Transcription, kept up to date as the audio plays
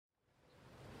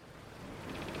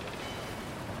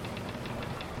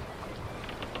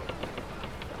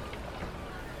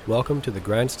Welcome to the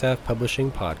Grindstaff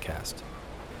Publishing Podcast.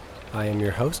 I am your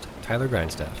host, Tyler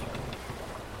Grindstaff.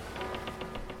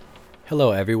 Hello,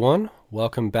 everyone.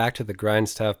 Welcome back to the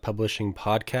Grindstaff Publishing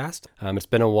Podcast. It's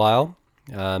been a while.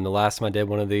 The last time I did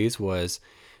one of these was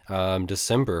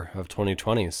December of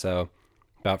 2020, so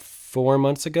about 4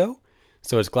 months ago.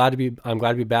 So I'm glad to be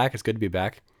back. It's good to be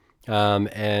back.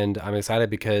 And I'm excited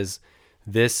because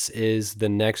this is the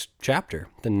next chapter,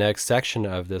 the next section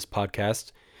of this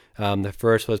podcast. The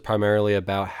first was primarily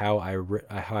about how I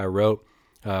wrote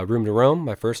Room to Roam,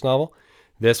 my first novel.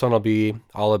 This one will be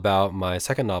all about my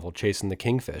second novel, Chasing the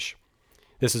Kingfish.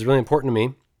 This is really important to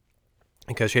me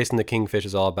because Chasing the Kingfish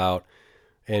is all about,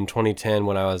 in 2010,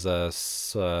 when I was a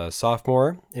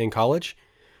sophomore in college,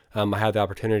 I had the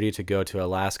opportunity to go to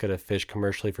Alaska to fish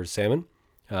commercially for salmon,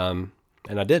 and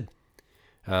I did.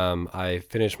 I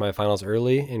finished my finals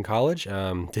early in college.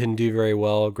 Didn't do very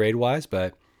well grade-wise,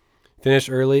 but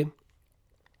finished early.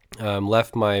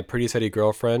 Left my pretty steady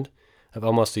girlfriend of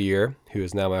almost a year, who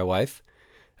is now my wife,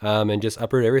 and just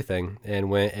uprooted everything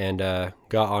and went and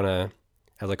got on a,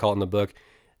 as I call it in the book,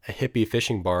 a hippie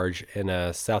fishing barge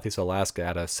in southeast Alaska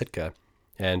at a Sitka,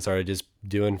 and started just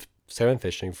doing salmon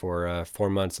fishing for 4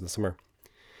 months in the summer.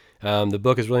 The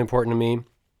book is really important to me.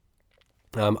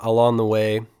 Along the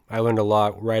way, I learned a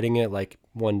lot writing it, like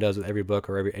one does with every book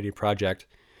or any project.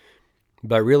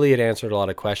 But really, it answered a lot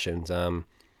of questions.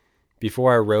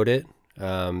 Before I wrote it,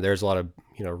 there's a lot of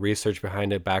research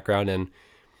behind it, background, and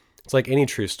it's like any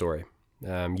true story.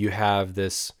 You have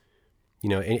this,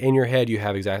 in your head, you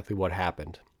have exactly what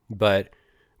happened. But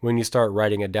when you start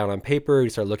writing it down on paper, you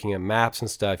start looking at maps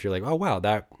and stuff, you're like, oh, wow,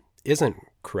 that isn't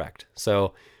correct.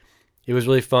 So it was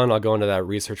really fun. I'll go into that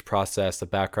research process, the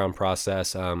background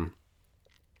process,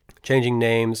 changing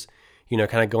names,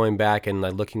 kind of going back and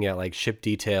like looking at like ship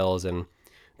details. And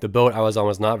the boat I was on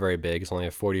was not very big. It's only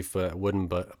a 40-foot wooden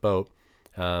boat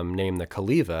named the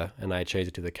Caliva, and I changed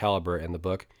it to the Caliber in the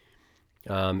book.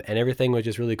 And everything was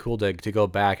just really cool to go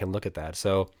back and look at that.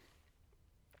 So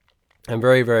I'm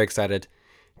very, very excited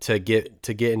to get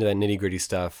into that nitty-gritty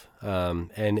stuff.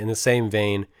 And in the same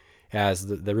vein as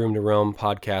the Room to Roam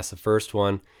podcast, the first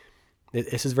one,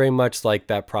 this is very much like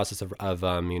that process of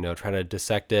trying to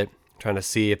dissect it, trying to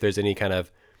see if there's any kind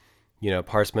of,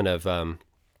 parsement of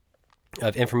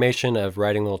information, of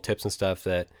writing little tips and stuff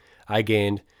that I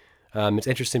gained. It's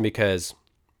interesting because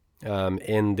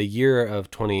in the year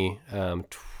of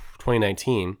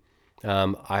 2019,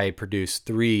 I produced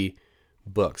 3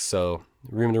 books. So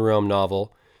Room to Roam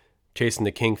novel, Chasing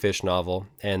the Kingfish novel,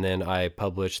 and then I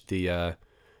published the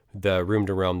Room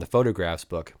to Roam, the photographs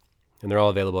book. And they're all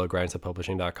available at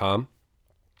grindstaffpublishing.com.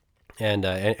 And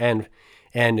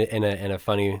in a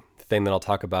funny thing that I'll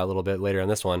talk about a little bit later on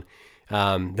this one,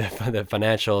 the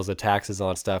financials, the taxes, all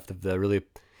that stuff, the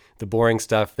boring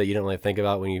stuff that you don't really think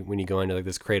about when you go into like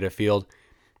this creative field.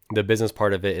 The business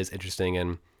part of it is interesting,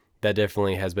 and that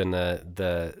definitely has been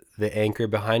the anchor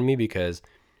behind me, because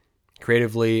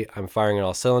creatively I'm firing on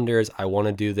all cylinders. I want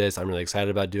to do this. I'm really excited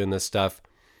about doing this stuff.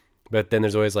 But then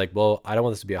there's always like, well, I don't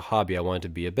want this to be a hobby. I want it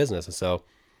to be a business. And so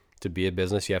to be a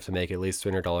business, you have to make at least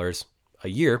 $300 a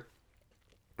year.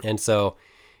 And so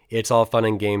it's all fun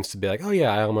and games to be like, oh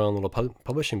yeah, I own my own little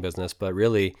publishing business. But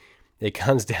really, it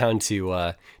comes down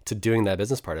to doing that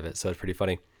business part of it. So it's pretty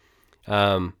funny.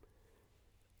 I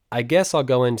guess I'll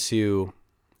go into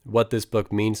what this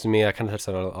book means to me. I kind of touched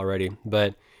on it already.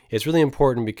 But it's really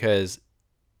important because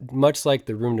much like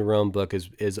the Room to Roam book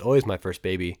is always my first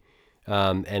baby.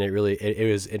 And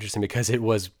it was interesting because it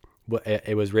was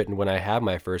written when I had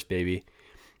my first baby.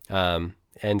 And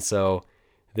so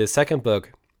the second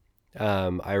book,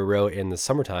 I wrote in the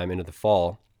summertime into the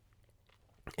fall,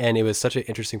 and it was such an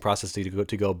interesting process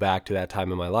to go back to that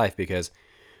time in my life, because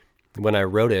when I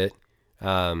wrote it,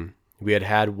 we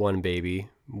had one baby.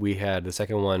 We had the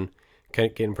second one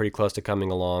getting pretty close to coming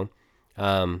along,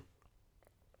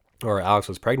 or Alex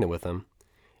was pregnant with him.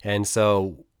 And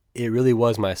so it really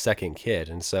was my second kid.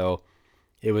 And so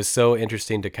it was so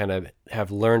interesting to kind of have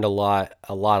learned a lot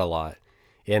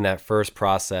in that first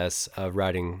process of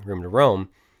writing Room to Roam.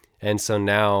 And so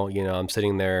now, I'm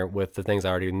sitting there with the things I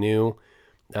already knew.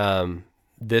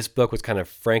 This book was kind of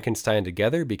Frankenstein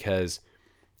together, because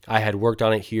I had worked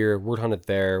on it here, worked on it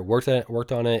there, worked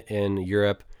on it in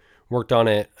Europe, worked on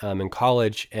it in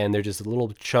college, and they're just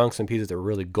little chunks and pieces that were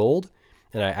really gold,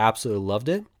 and I absolutely loved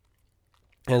it.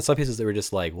 And some pieces that were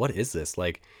just like, what is this?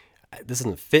 Like, this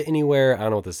doesn't fit anywhere. I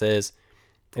don't know what this is.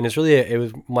 And it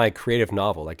was my creative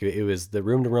novel. Like it was, the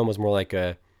Room to Roam was more like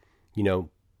a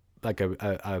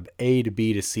A to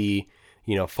B to C,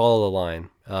 follow the line.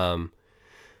 And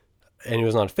it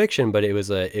was nonfiction, but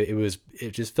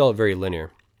it just felt very linear.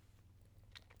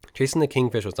 Chasing the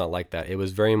Kingfish was not like that. It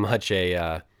was very much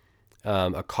a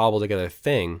cobbled together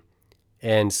thing.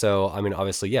 And so, I mean,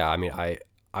 obviously, yeah, I mean,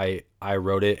 I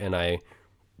wrote it and I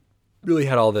really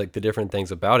had all the different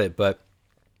things about it, but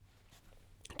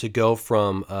to go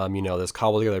from, this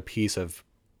cobbled together piece of,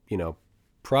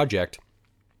 project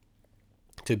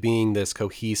to being this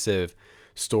cohesive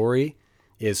story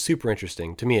is super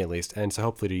interesting to me, at least. And so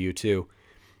hopefully to you too.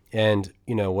 And,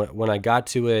 when I got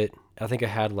to it, I think I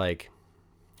had like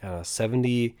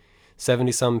 70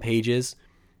 some pages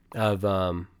of,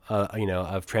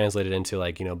 I've translated into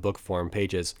like, book form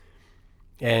pages.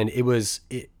 And it was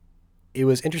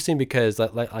interesting because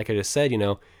like I just said,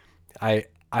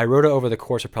 I wrote it over the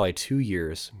course of probably 2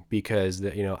 years because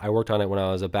I worked on it when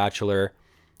I was a bachelor,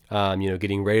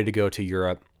 getting ready to go to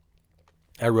Europe.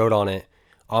 I wrote on it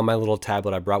on my little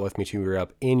tablet I brought with me to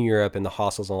Europe, in the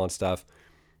hostels and all that stuff.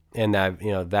 And that,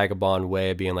 vagabond way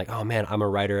of being like, oh man, I'm a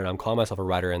writer and I'm calling myself a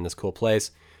writer in this cool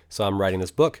place. So I'm writing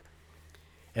this book.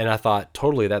 And I thought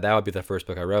totally that would be the first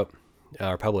book I wrote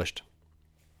or published.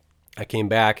 I came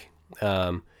back,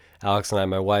 Alex and I,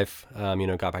 my wife,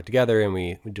 got back together and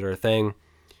we did our thing.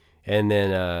 And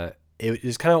then it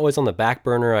was kind of always on the back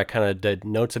burner. I kind of did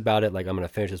notes about it, like I'm going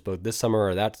to finish this book this summer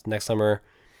or that next summer.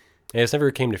 And it just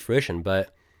never came to fruition,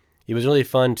 but it was really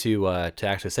fun to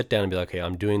actually sit down and be like, okay,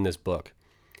 I'm doing this book.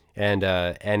 And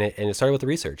it started with the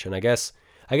research. And I guess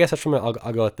that's from I'll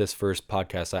go with this first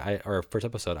podcast, or first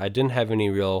episode. I didn't have any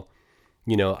real,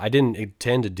 I didn't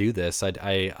intend to do this.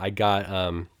 I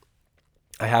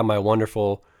have my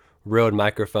wonderful Rode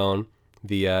microphone,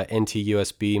 the NT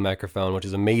USB microphone, which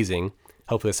is amazing.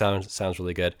 Hopefully it sounds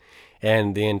really good.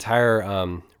 And the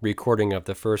entire recording of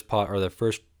the first the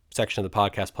first section of the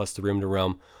podcast plus the Room to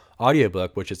Roam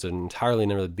audiobook, which is an entirely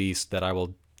another beast that I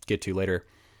will get to later.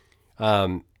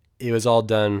 It was all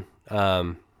done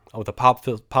with a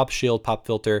pop shield, pop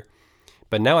filter.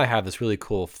 But now I have this really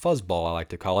cool fuzzball, I like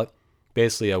to call it.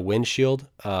 Basically a windshield.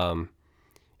 And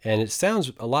it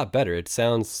sounds a lot better. It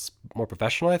sounds more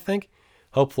professional, I think.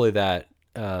 Hopefully that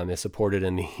is supported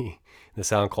in the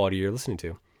sound quality you're listening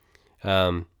to.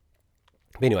 But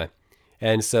anyway,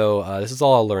 and so this is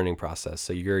all a learning process.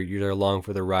 So you're along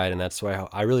for the ride, and that's why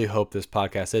I really hope this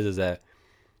podcast is that,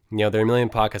 there are a million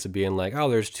podcasts of being like, oh,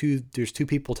 there's two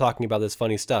people talking about this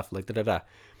funny stuff, like da da da.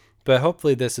 But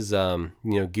hopefully this is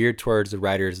geared towards the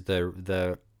writers,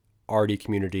 the arty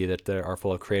community that are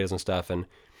full of creatives and stuff. And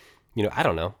I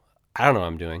don't know what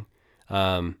I'm doing.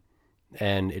 And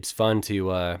it's fun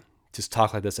to just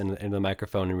talk like this into the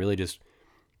microphone and really just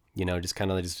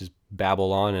kind of just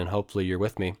babble on, and hopefully you're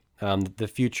with me.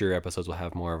 The future episodes will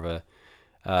have more of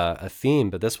a theme,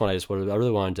 but this one I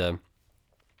really wanted to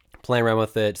play around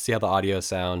with it, see how the audio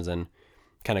sounds, and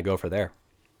kind of go for there.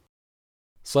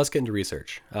 So let's get into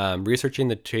research. Researching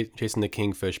the Chasing the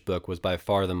Kingfish book was by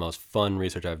far the most fun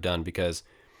research I've done, because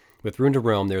with Room to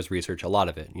Roam, there's research, a lot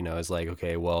of it. It's like,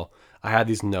 okay, well, I had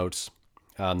these notes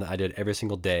that I did every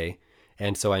single day,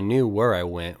 and so I knew where I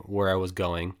went, where I was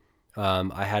going.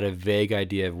 I had a vague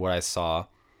idea of what I saw.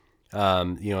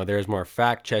 There's more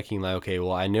fact checking, like, okay,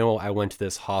 well, I know I went to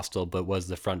this hostel, but was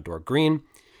the front door green?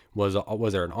 Was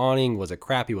there an awning? Was it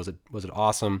crappy? Was it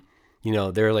awesome?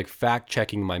 They're like fact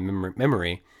checking my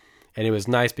memory, and it was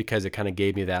nice because it kind of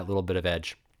gave me that little bit of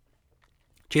edge.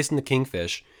 Chasing the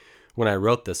Kingfish, when I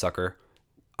wrote this sucker,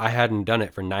 I hadn't done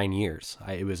it for 9 years.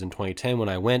 It was in 2010 when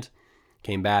I went,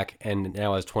 came back, and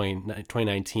now it's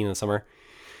 2019 in the summer.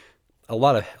 A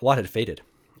lot had faded,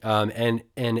 and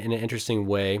in an interesting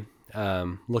way,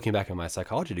 looking back at my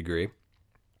psychology degree,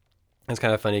 it's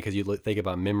kind of funny because you think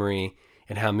about memory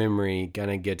and how memory kind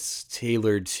of gets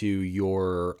tailored to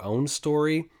your own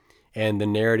story, and the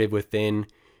narrative within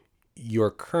your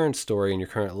current story and your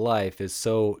current life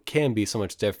can be so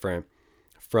much different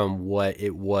from what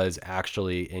it was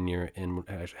actually in what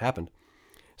actually happened.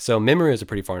 So memory is a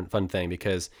pretty fun thing,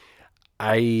 because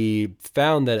I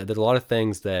found that there's a lot of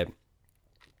things that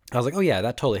I was like, oh yeah,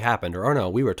 that totally happened, or oh no,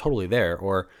 we were totally there,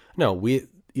 or no, we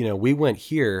went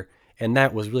here and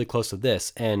that was really close to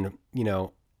this, and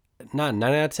not 9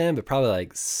 out of 10, but probably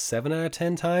like 7 out of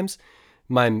 10 times,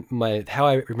 my how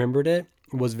I remembered it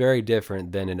was very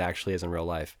different than it actually is in real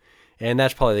life. And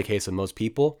that's probably the case of most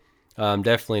people.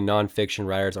 Definitely nonfiction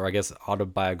writers, or I guess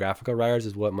autobiographical writers,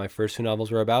 is what my first 2 novels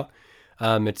were about.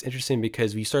 It's interesting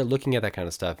because you start looking at that kind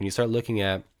of stuff, and you start looking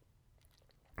at,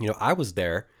 I was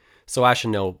there, so I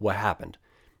should know what happened,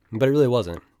 but it really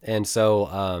wasn't. And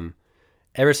so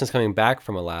ever since coming back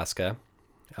from Alaska,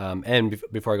 and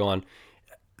before I go on,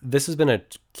 this has been a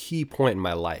key point in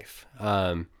my life.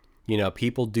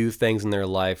 People do things in their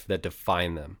life that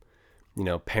define them.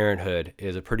 parenthood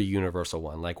is a pretty universal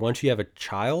one. Like once you have a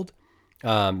child,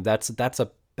 that's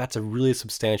a really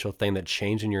substantial thing that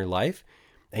changed in your life,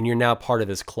 and you're now part of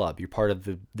this club. You're part of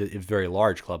the very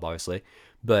large club, obviously,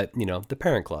 but the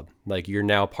parent club. Like you're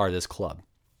now part of this club.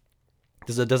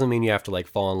 It doesn't mean you have to like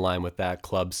fall in line with that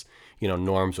club's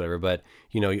norms, whatever. But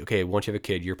okay, once you have a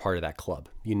kid, you're part of that club.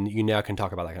 You now can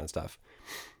talk about that kind of stuff.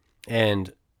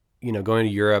 And going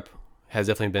to Europe has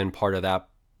definitely been part of that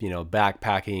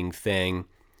backpacking thing.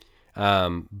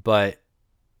 But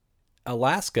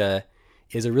Alaska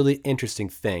is a really interesting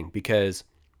thing because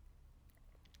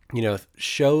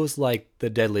shows like The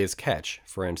Deadliest Catch,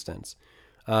 for instance,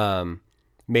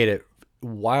 made it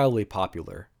wildly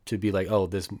popular to be like, oh,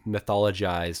 this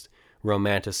mythologized,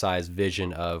 romanticized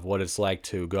vision of what it's like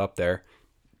to go up there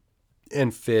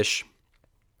and fish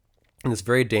in this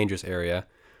very dangerous area.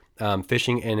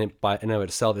 Fishing in and of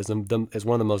itself is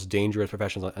one of the most dangerous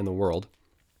professions in the world.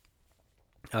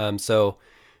 So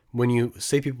when you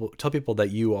tell people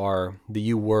that you were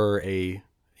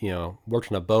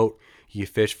worked on a boat, you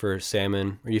fish for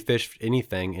salmon or you fish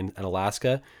anything in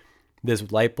Alaska,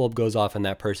 this light bulb goes off in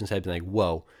that person's head, being like,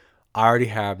 whoa, I already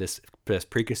have this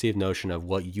preconceived notion of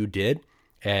what you did,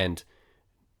 and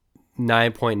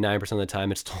 9.9% of the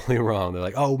time it's totally wrong. They're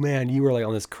like, oh man, you were like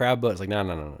on this crab boat. It's like,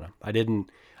 no.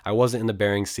 I wasn't in the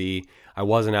Bering Sea. I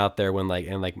wasn't out there when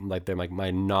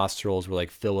my nostrils were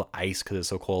like filled with ice because it's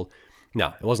so cold.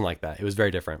 No, it wasn't like that. It was very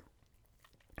different.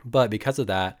 But because of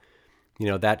that,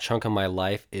 that chunk of my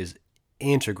life is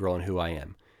integral in who I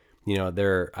am.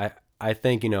 I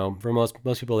think, for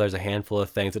most people, there's a handful of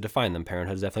things that define them.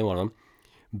 Parenthood is definitely one of them.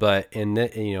 But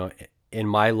in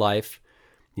my life,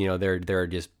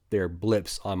 there are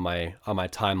blips on my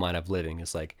timeline of living.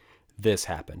 It's like this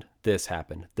happened, this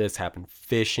happened, this happened,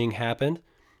 fishing happened,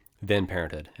 then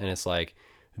parenthood, and it's like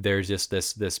there's just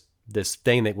this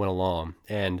thing that went along,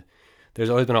 and there's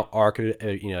always been an arc,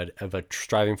 of a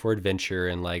striving for adventure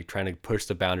and like trying to push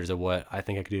the boundaries of what I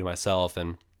think I could do to myself,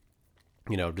 and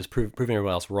just proving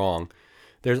everyone else wrong.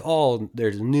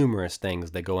 There's numerous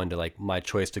things that go into like my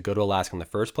choice to go to Alaska in the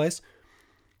first place,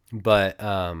 but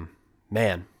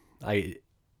man,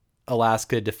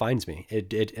 Alaska defines me.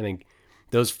 I mean,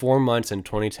 those 4 months in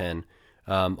 2010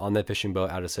 on that fishing boat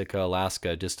out of Sitka,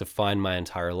 Alaska, just defined my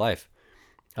entire life.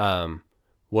 Do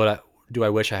I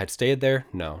wish I had stayed there?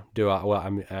 No.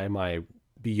 Am I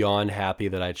beyond happy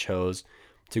that I chose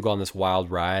to go on this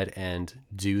wild ride and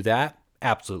do that?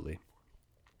 Absolutely.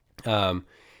 And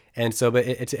so, but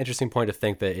it's an interesting point to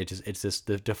think that it's this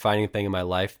the defining thing in my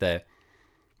life that,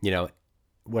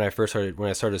 when I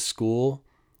started school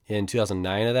in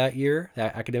 2009 of that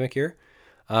academic year,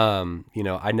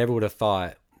 I never would have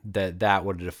thought that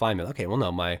would have defined me. Okay, well,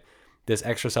 no, this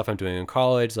extra stuff I'm doing in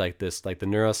college, like the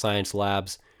neuroscience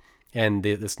labs and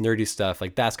this nerdy stuff,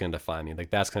 like that's going to define me. Like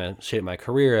that's going to shape my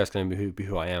career. That's going to be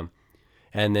who I am.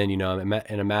 And then,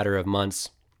 in a matter of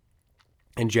months,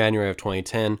 in January of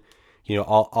 2010,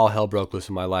 all hell broke loose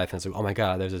in my life. And it's like, oh my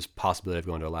God, there's this possibility of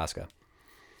going to Alaska.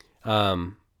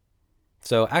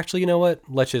 So actually, you know what?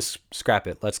 Let's just scrap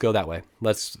it. Let's go that way.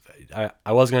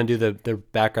 I was going to do the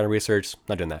background research.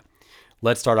 Not doing that.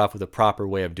 Let's start off with a proper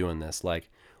way of doing this. Like,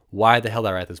 why the hell did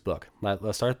I write this book?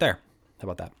 Let's start there. How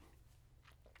about that?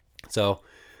 So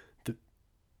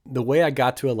the way I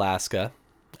got to Alaska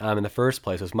in the first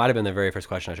place, this might have been the very first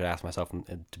question I should ask myself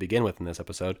to begin with in this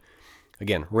episode.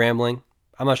 Again, rambling.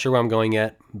 I'm not sure where I'm going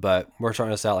yet, but we're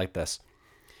starting this out like this.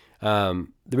 The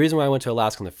reason why I went to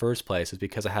Alaska in the first place is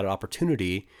because I had an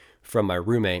opportunity from my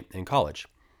roommate in college.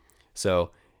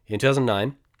 So in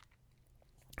 2009,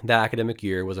 that academic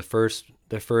year was the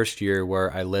first year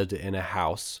where I lived in a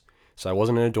house. So I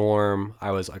wasn't in a dorm.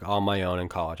 I was like on my own in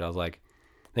college. I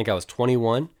think I was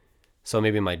 21. So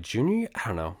maybe my junior year, I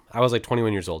don't know. I was like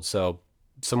 21 years old. So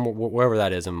wherever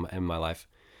that is in my life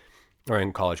or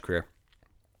in college career.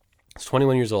 I was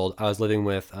 21 years old. I was living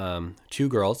with 2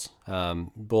 girls,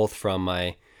 both from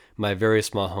my very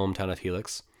small hometown of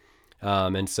Helix.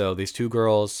 And so these 2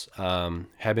 girls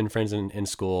had been friends in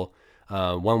school.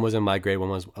 One was in my grade, one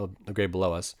was a grade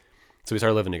below us. So we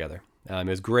started living together. It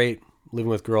was great. Living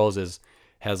with girls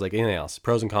has like anything else,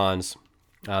 pros and cons.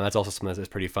 That's also something that's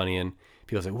pretty funny. And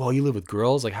people say, well, you live with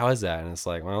girls? Like, how is that? And it's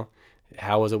like, well,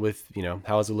 how was it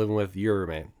living with your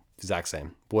roommate? Exact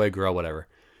same. Boy, girl, whatever.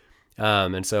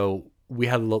 And so we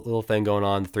had a little thing going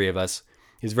on, the 3 of us.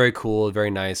 It was very cool,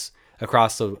 very nice.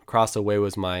 Across the way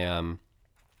was my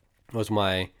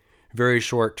very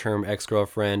short-term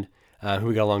ex-girlfriend, who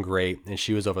we got along great, and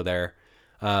she was over there.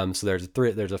 So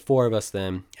there's a 4 of us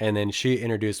then, and then she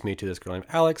introduced me to this girl named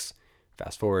Alex.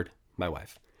 Fast forward, my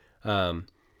wife.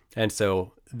 And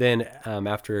so then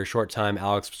after a short time,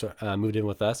 Alex moved in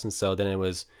with us. And so then it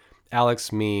was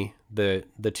Alex, me, the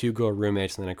two girl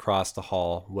roommates, and then across the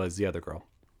hall was the other girl.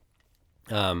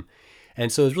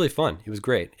 And so it was really fun. It was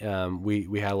great.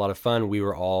 We had a lot of fun. We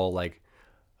were all like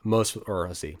let's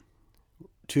see,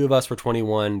 two of us were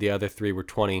 21, the other three were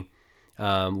 20.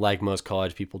 Like most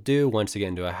college people do, once they get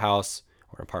into a house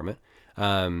or an apartment,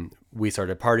 we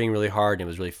started partying really hard, and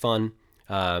it was really fun.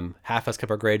 Half us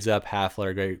kept our grades up, half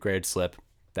let our grades slip.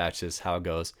 That's just how it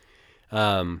goes.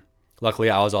 Luckily,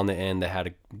 I was on the end that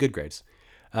had good grades.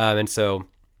 And so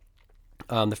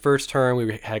the first term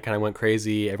we had kind of went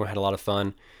crazy. Everyone had a lot of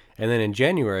fun. And then in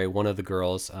January, one of the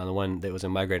girls, the one that was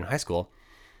in my grade in high school,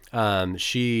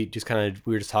 she just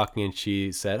we were just talking, and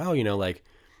she said, "Oh, like,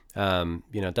 da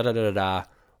da da da da.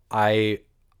 I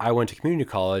went to community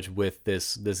college with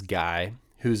this guy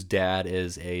whose dad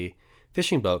is a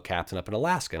fishing boat captain up in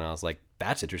Alaska." And I was like,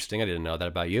 "That's interesting. I didn't know that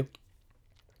about you."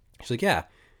 She's like, "Yeah,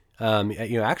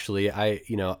 actually, I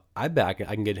bet I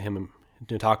can get him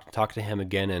to talk to him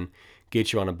again and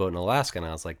get you on a boat in Alaska." And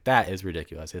I was like, "That is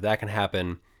ridiculous. If that can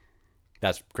happen,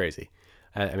 that's crazy."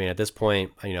 I mean, at this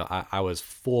point, I was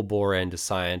full bore into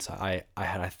science. I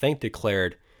had, I think,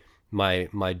 declared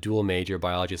my dual major,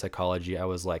 biology, psychology. I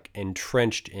was like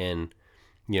entrenched in,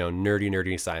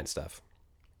 nerdy science stuff.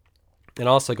 And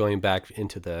also going back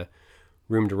into the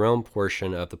room to roam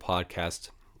portion of the podcast,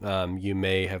 you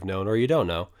may have known, or you don't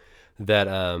know, that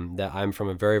that I'm from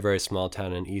a very, very small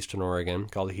town in Eastern Oregon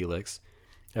called Helix,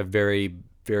 a very,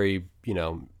 very,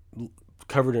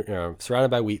 covered,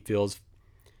 surrounded by wheat fields.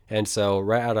 And so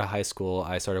right out of high school,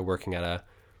 I started working on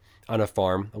a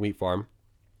farm, a wheat farm.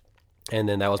 And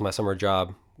then that was my summer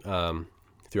job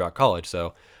throughout college.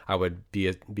 So I would be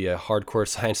a hardcore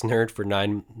science nerd for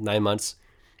nine months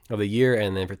of the year,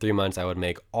 and then for 3 months I would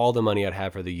make all the money I'd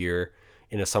have for the year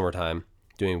in the summertime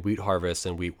doing wheat harvest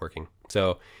and wheat working.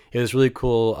 So it was really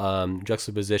cool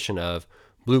juxtaposition of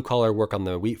blue collar work on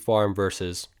the wheat farm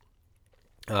versus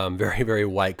very, very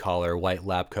white collar, white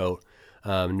lab coat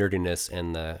nerdiness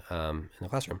in the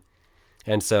classroom.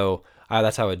 And so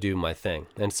that's how I do my thing.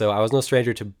 And so I was no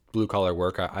stranger to blue collar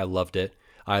work. I loved it.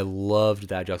 I loved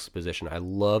that juxtaposition. I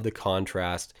love the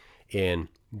contrast in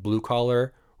blue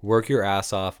collar, work your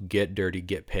ass off, get dirty,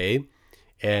 get paid,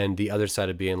 and the other side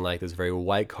of being like this very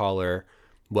white collar,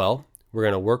 well, we're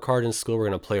going to work hard in school, we're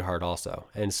going to play hard also.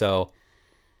 And so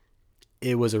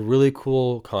it was a really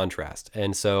cool contrast.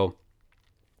 And so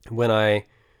when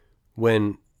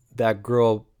that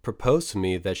girl proposed to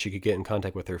me that she could get in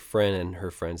contact with her friend and her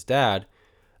friend's dad,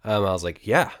 I was like,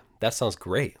 yeah, that sounds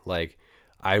great. Like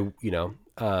the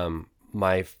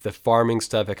farming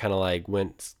stuff, I kind of like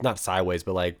went not sideways,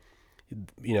 but like,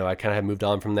 I kind of had moved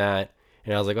on from that.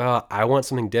 And I was like, oh, I want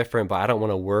something different, but I don't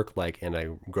want to work like in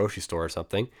a grocery store or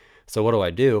something. So what do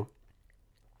I do?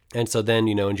 And so then,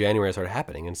 in January it started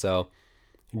happening. And so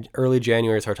early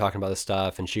January I started talking about this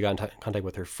stuff, and she got in contact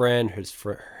with her friend.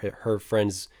 Her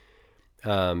friend's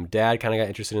dad kind of got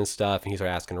interested in stuff, and he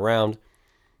started asking around.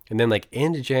 And then like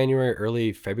into January,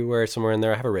 early February, somewhere in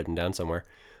there, I have it written down somewhere,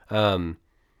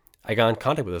 I got in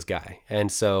contact with this guy.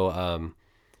 And so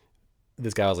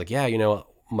this guy was like, yeah,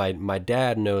 my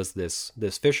dad knows this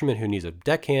fisherman who needs a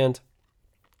deckhand.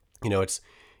 He's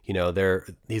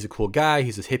a cool guy.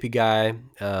 He's this hippie guy.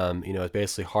 It's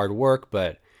basically hard work,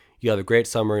 but you have a great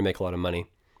summer and make a lot of money.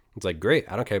 It's like,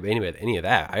 great. I don't care about any of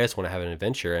that. I just want to have an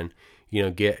adventure and,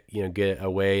 get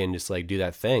away and just like do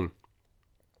that thing.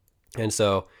 And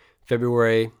so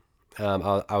February,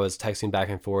 I was texting back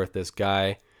and forth this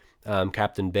guy,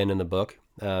 Captain Ben in the book.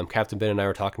 Captain Ben and I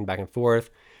were talking back and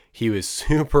forth. He was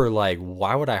super like,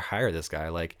 why would I hire this guy?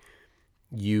 Like,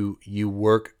 you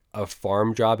work a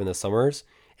farm job in the summers,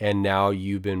 and now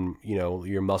you've been,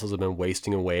 your muscles have been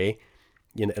wasting away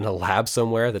in a lab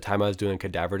somewhere. At the time I was doing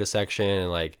cadaver dissection,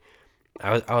 and like,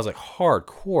 I was like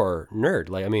hardcore nerd.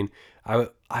 Like, I mean,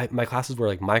 my classes were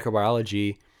like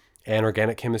microbiology and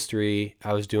organic chemistry.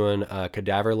 I was doing a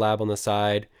cadaver lab on the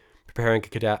side, preparing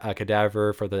a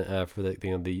cadaver for the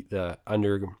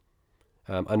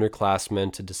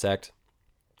underclassmen to dissect.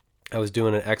 I was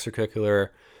doing an extracurricular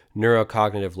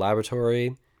neurocognitive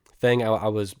laboratory thing. I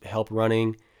was help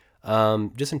running,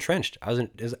 just entrenched. I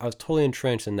was totally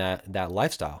entrenched in that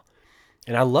lifestyle,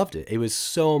 and I loved it. It was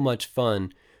so much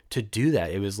fun to do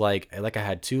that. It was like I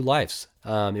had two lives.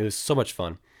 It was so much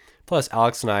fun. Plus,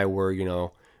 Alex and I were,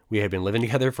 we had been living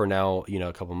together for now,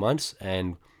 a couple months,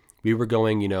 and we were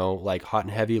going, like hot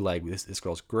and heavy. Like this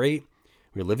girl's great.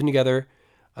 We were living together,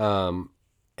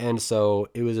 and so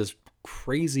it was this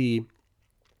crazy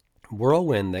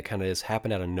whirlwind that kind of just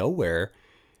happened out of nowhere.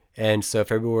 And so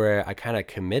February, I kind of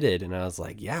committed and I was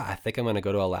like, yeah, I think I'm going to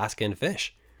go to Alaska and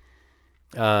fish.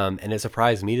 And it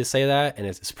surprised me to say that. And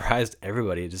it surprised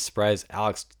everybody. It just surprised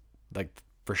Alex, like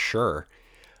for sure.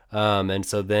 And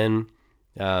so then,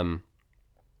 um,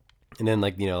 and then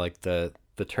like, like the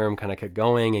term kind of kept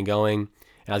going and going.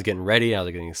 And I was getting ready. I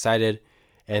was getting excited.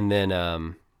 And then,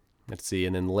 let's see.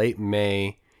 And then late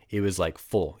May, it was like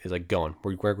full. It's like going.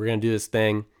 We're going to do this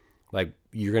thing. Like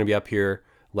you're going to be up here.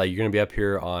 Like you're going to be up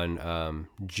here on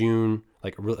June,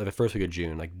 like the first week of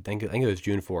June. Like I think it was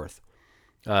June 4th.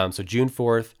 So June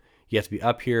 4th, you have to be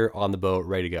up here on the boat,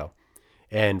 ready to go.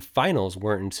 And finals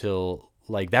weren't until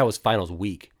like that was finals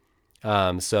week.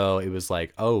 So it was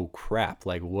like, oh crap,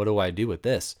 like what do I do with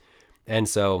this? And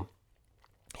so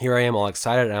here I am all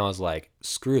excited and I was like,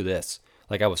 screw this.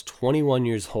 Like I was 21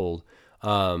 years old.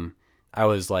 I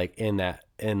was like in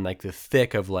like the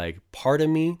thick of like part of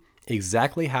me,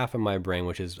 exactly half of my brain,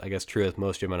 which is I guess true with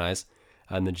most Geminis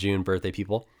and the June birthday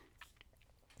people.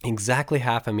 Exactly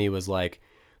half of me was like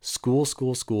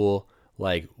school,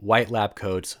 like white lab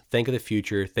coats, think of the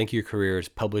future, think of your careers,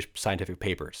 publish scientific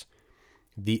papers.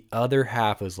 The other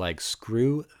half was like,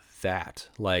 screw that.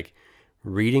 Like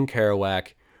reading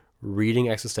Kerouac, reading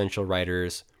existential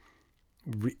writers,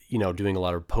 doing a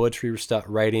lot of poetry stuff,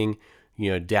 writing,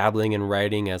 dabbling in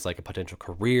writing as like a potential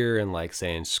career and like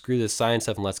saying, screw this science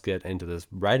stuff and let's get into this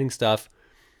writing stuff.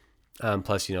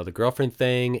 Plus, the girlfriend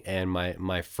thing and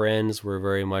my friends were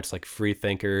very much like free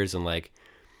thinkers and like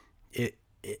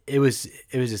it was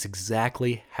just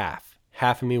exactly half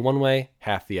of me one way,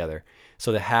 half the other.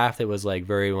 So the half that was like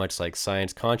very much like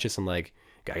science conscious and like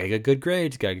gotta get good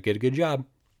grades, gotta get a good job.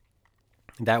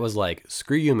 That was like,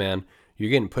 screw you, man. You're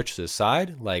getting pushed to the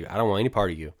side. Like I don't want any part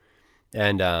of you.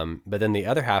 And but then the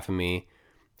other half of me,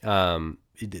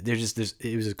 there's just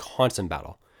it was a constant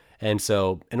battle. And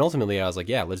ultimately I was like,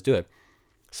 yeah, let's do it.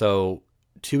 So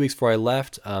 2 weeks before I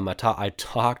left, I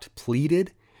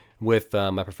pleaded with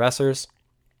my professors.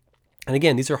 And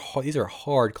again, these are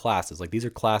hard classes. Like these are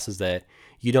classes that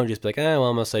you don't just be like, well,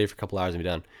 I'm gonna study for a couple hours and be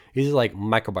done. These are like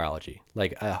microbiology,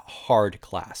 like a hard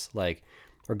class, like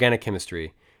organic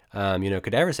chemistry,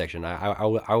 cadaver section.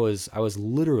 I was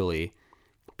literally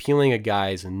peeling a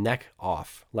guy's neck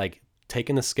off, like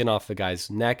taking the skin off a guy's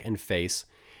neck and face,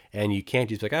 and you can't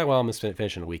just be like, well, I'm gonna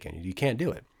finish in a weekend. You can't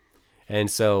do it. And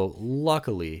so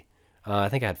luckily, I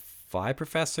think I had 6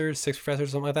 professors,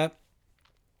 something like that.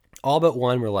 All but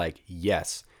one were like,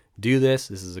 yes, do this.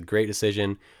 This is a great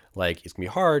decision. Like, it's going to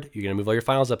be hard. You're going to move all your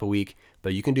finals up a week,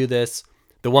 but you can do this.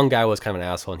 The one guy was kind of an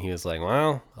asshole, and he was like,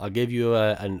 well, I'll give you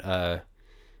I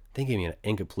think he gave me an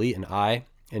incomplete, an I,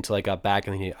 until I got back,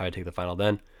 and then I would take the final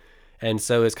then. And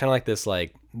so it's kind of like this,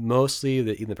 like, mostly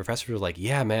even the professors were like,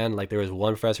 yeah, man. Like, there was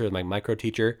one professor, my micro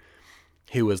teacher,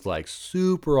 who was, like,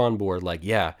 super on board. Like,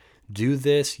 yeah, do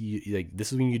this. Like,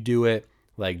 this is when you do it.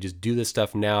 Like, just do this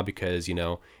stuff now because, if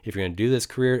you're going to do this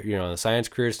career, the science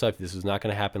career stuff, this is not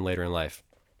going to happen later in life.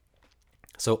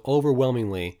 So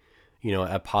overwhelmingly,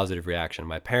 a positive reaction.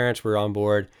 My parents were on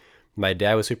board. My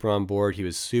dad was super on board. He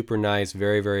was super nice,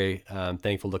 very, very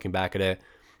thankful looking back at it.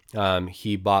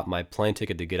 He bought my plane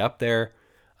ticket to get up there.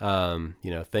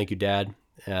 Thank you, Dad.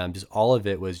 Just all of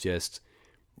it was just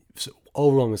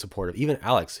overwhelmingly supportive. Even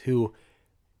Alex, who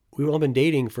we've all been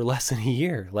dating for less than a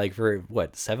year, like for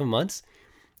 7 months?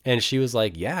 And she was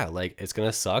like, yeah, like it's going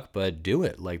to suck, but do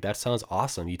it. Like, that sounds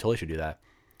awesome. You totally should do that.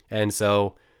 And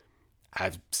so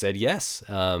I said yes.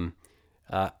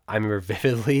 I remember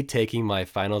vividly taking my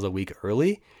finals a week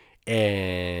early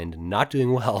and not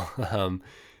doing well.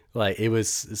 Like, it was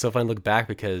so fun to look back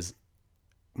because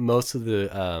most of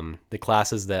the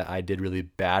classes that I did really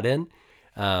bad in,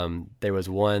 there was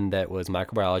one that was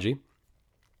microbiology.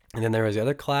 And then there was the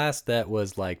other class that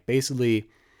was like basically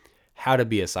how to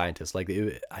be a scientist. Like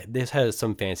this had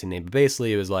some fancy name, but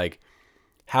basically it was like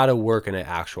how to work in an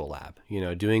actual lab,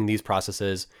 doing these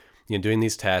processes, doing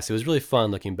these tests. It was really fun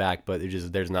looking back, but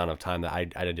there's not enough time that I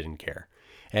didn't care.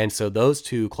 And so those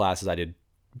 2 classes I did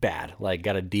bad, like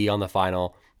got a D on the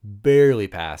final, barely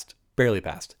passed.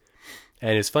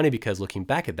 And it's funny because looking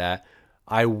back at that,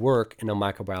 I work in a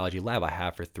microbiology lab. I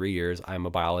have for 3 years. I'm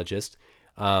a biologist.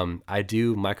 I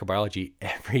do microbiology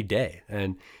every day,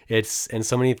 and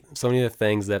so many of the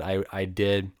things that I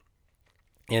did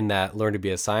in that Learn to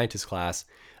Be a Scientist class,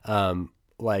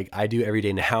 like I do every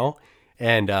day now.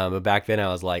 And, but back then I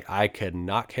was like, I could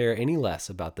not care any less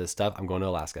about this stuff. I'm going to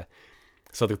Alaska.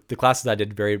 So the classes I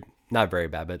did not very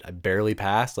bad, but I barely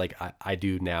passed. Like I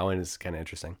do now. And it's kind of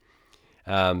interesting.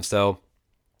 So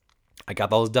I got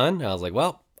those done. I was like,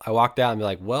 well, I walked out and be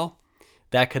like, well,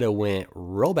 that could have went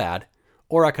real bad.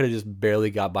 Or I could have just barely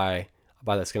got by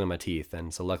by the skin of my teeth.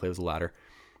 And so luckily it was the latter.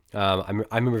 I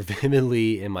remember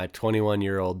vividly in my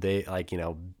 21-year-old day, like,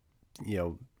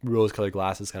 rose colored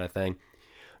glasses kind of thing. I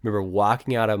remember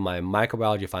walking out of my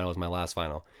microbiology final, was my last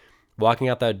final, walking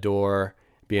out that door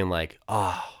being like,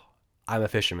 oh, I'm a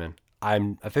fisherman.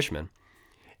 I'm a fisherman.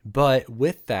 But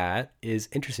with that is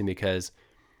interesting because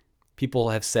people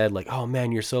have said like, oh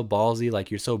man, you're so ballsy.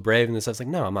 Like you're so brave. And this stuff's like,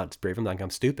 no, I'm not brave. I'm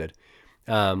stupid.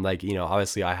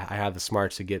 Obviously I have the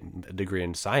smarts to get a degree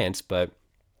in science, but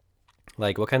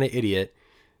like what kind of idiot,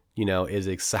 is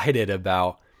excited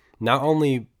about not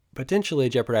only potentially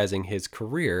jeopardizing his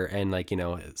career and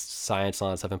science and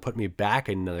all that stuff and put me back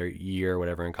another year or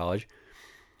whatever in college,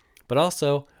 but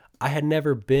also I had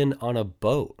never been on a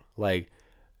boat. Like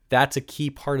that's a key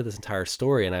part of this entire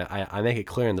story. And I make it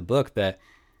clear in the book that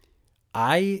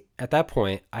at that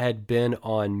point, I had been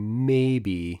on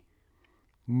maybe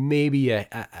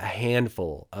a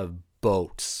handful of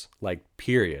boats, like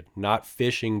period, not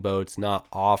fishing boats, not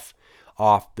off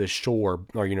the shore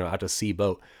or, out to sea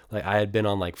boat. Like I had been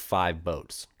on like 5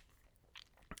 boats.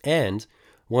 And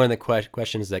one of the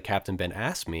questions that Captain Ben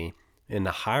asked me in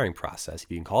the hiring process,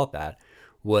 if you can call it that,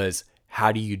 was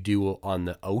how do you do on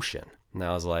the ocean? And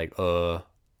I was like,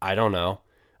 I don't know.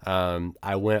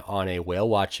 I went on a whale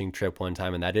watching trip one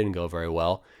time and that didn't go very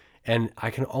well. And I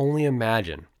can only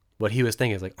imagine what he was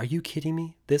thinking. Is like, are you kidding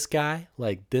me? This guy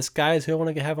is who I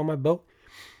want to have on my boat.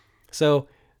 So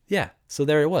yeah, so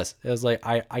there it was. It was like,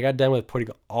 I got done with pushing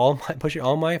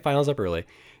all my finals up early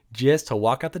just to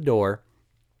walk out the door,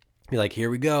 be like, here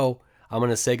we go. I'm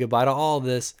going to say goodbye to all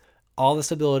this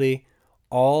ability,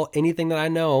 anything that I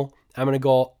know. I'm going to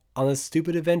go on this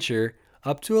stupid adventure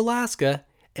up to Alaska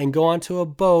and go onto a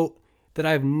boat that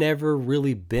I've never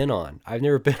really been on. I've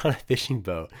never been on a fishing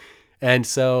boat. And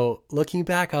so looking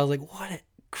back, I was like,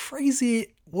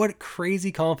 what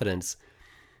crazy confidence.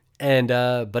 And,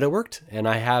 but it worked. And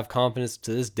I have confidence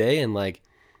to this day. And like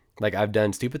I've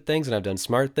done stupid things and I've done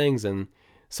smart things, and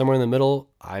somewhere in the middle,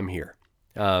 I'm here.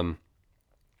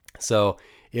 So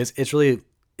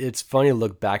it's funny to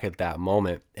look back at that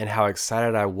moment and how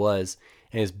excited I was,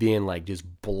 and it's being like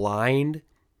just blind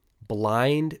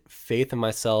faith in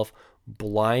myself,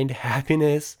 blind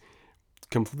happiness,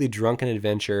 completely drunken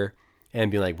adventure, and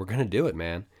being like, we're going to do it,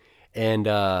 man. And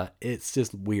it's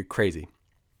just weird, crazy.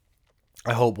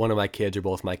 I hope one of my kids or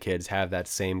both my kids have that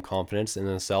same confidence in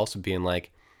themselves of being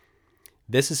like,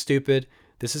 this is stupid.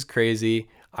 This is crazy.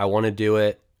 I want to do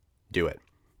it.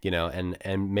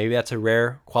 And maybe that's a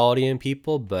rare quality in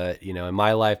people, but in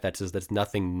my life, that's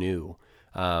nothing new.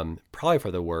 Probably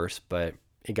for the worse, but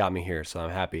it got me here. So I'm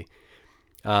happy.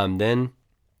 Then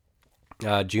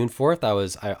June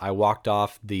 4th, I walked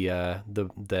off the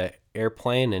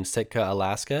airplane in Sitka,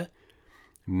 Alaska,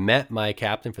 met my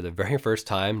captain for the very first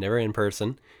time, never in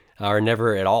person or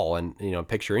never at all, and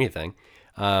picture anything.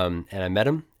 And I met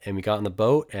him, and we got on the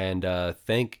boat, and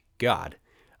thank God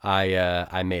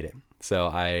I made it.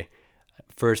 So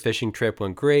first fishing trip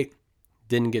went great,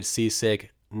 didn't get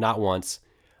seasick, not once,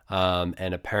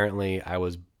 and apparently I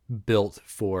was built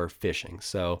for fishing.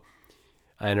 So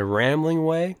in a rambling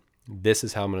way, this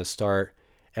is how I'm going to start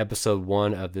episode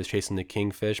 1 of this Chasing the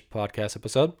Kingfish podcast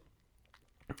episode.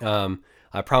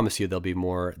 I promise you they'll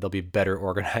be better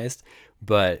organized,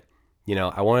 but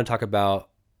I want to talk about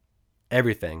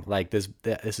everything. Like this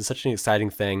is such an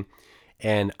exciting thing,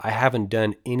 and I haven't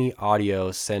done any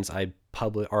audio since I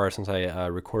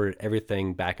recorded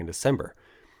everything back in December.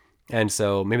 And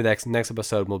so maybe the next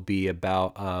episode will be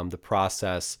about the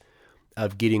process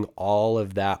of getting all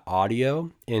of that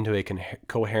audio into a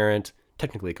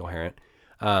technically coherent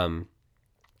audio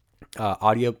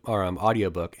or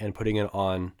audiobook, and putting it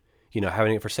on,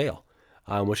 having it for sale,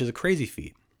 which is a crazy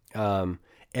feat, and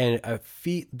a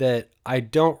feat that I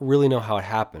don't really know how it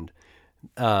happened.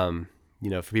 For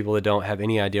people that don't have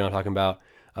any idea what I'm talking about,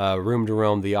 Room to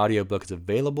Roam, the audiobook is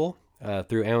available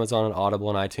through Amazon and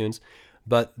Audible and iTunes,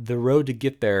 but the road to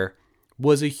get there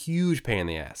was a huge pain in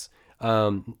the ass.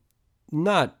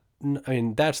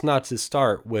 That's not to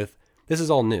start with. This is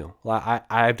all new.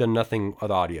 I've done nothing with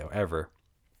audio ever.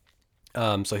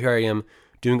 So here I am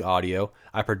doing audio.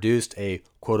 I produced a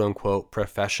quote unquote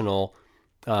professional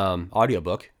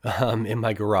audiobook in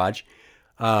my garage.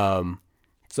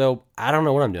 So I don't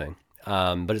know what I'm doing,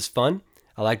 but it's fun.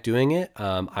 I like doing it.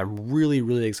 I'm really,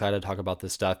 really excited to talk about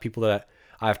this stuff. People that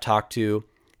I've talked to,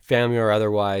 family or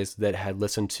otherwise, that had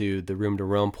listened to the Room to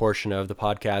Roam portion of the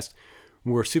podcast,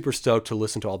 were super stoked to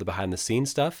listen to all the behind the scenes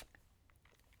stuff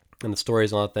and the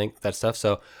stories and all that stuff.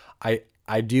 So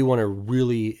I do want to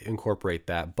really incorporate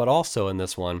that, but also in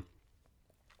this one,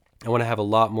 I want to have a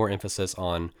lot more emphasis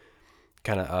on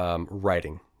kind of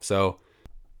writing. So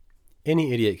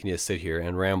any idiot can just sit here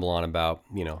and ramble on about,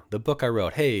 the book I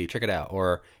wrote. Hey, check it out.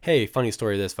 Or, hey, funny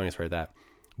story this, funny story that.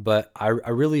 But I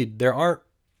really, there aren't,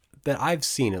 that I've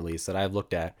seen at least, that I've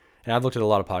looked at, and I've looked at a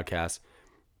lot of podcasts,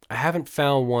 I haven't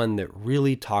found one that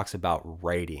really talks about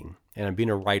writing and being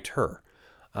a writer.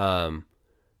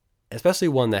 Especially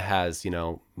one that has,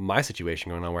 my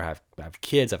situation going on where I have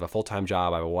kids, I have a full-time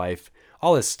job, I have a wife,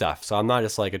 all this stuff. So I'm not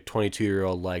just like a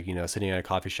 22-year-old, like, sitting at a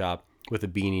coffee shop with a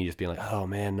beanie, just being like, oh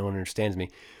man, no one understands me.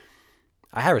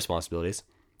 I have responsibilities,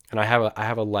 and I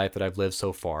have a life that I've lived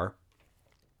so far.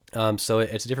 So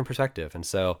it's a different perspective. And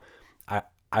so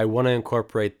I want to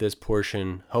incorporate this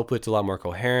portion. Hopefully it's a lot more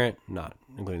coherent, not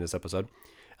including this episode.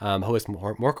 Hopefully it's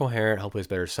more coherent. Hopefully it's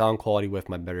better sound quality with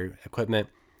my better equipment.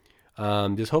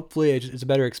 Just hopefully it's a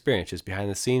better experience. Just behind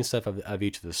the scenes stuff of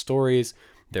each of the stories.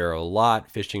 There are a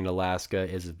lot. Fishing in Alaska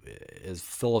is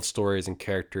full of stories and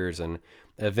characters and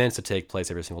events that take place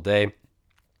every single day.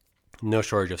 No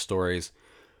shortage of stories.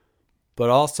 But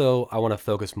also I want to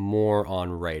focus more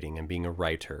on writing and being a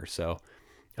writer. So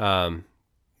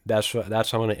that's how I'm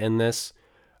going to end this.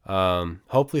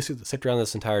 Hopefully stick around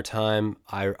this entire time.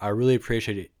 I really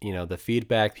appreciate the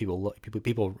feedback, people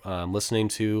listening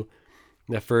to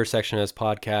the first section of this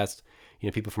podcast.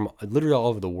 People from literally all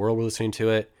over the world were listening to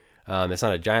it. It's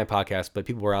not a giant podcast, but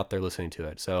people were out there listening to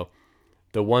it. So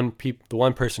the one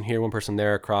person here, one person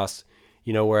there, across,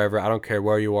 wherever, I don't care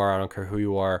where you are, I don't care who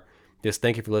you are, just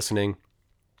thank you for listening.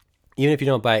 Even if you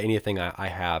don't buy anything I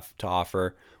have to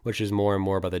offer, which is more and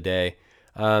more by the day,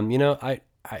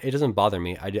 it doesn't bother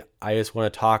me. I just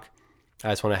want to talk. I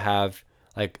just want to have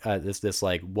like this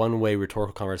like one-way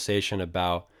rhetorical conversation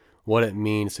about what it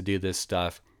means to do this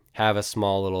stuff. Have a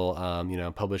small little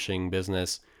publishing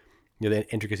business. The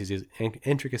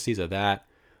intricacies of that.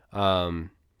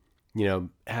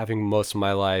 Having most of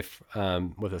my life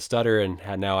with a stutter, and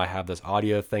now I have this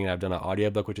audio thing. And I've done an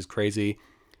audiobook, which is crazy.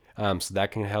 So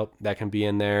that can help. That can be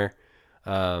in there.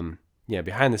 Behind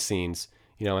the scenes,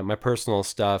 my personal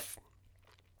stuff,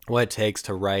 what it takes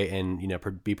to write and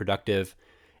be productive,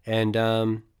 and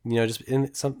just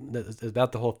in some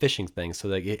about the whole fishing thing. So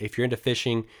like if you're into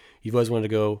fishing, you've always wanted to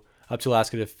go up to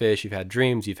Alaska to fish. You've had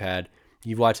dreams.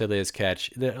 You've watched the latest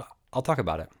catch. I'll talk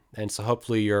about it. And so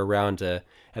hopefully you're around at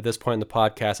this point in the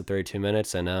podcast at 32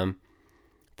 minutes. And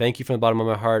thank you from the bottom of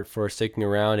my heart for sticking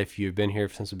around. If you've been here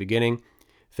since the beginning,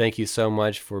 thank you so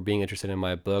much for being interested in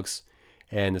my books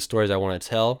and the stories I want to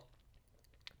tell.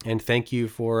 And thank you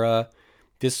for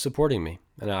just supporting me.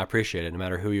 And I appreciate it, no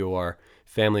matter who you are,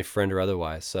 family, friend, or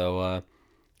otherwise. So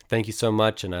thank you so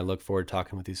much, and I look forward to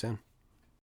talking with you soon.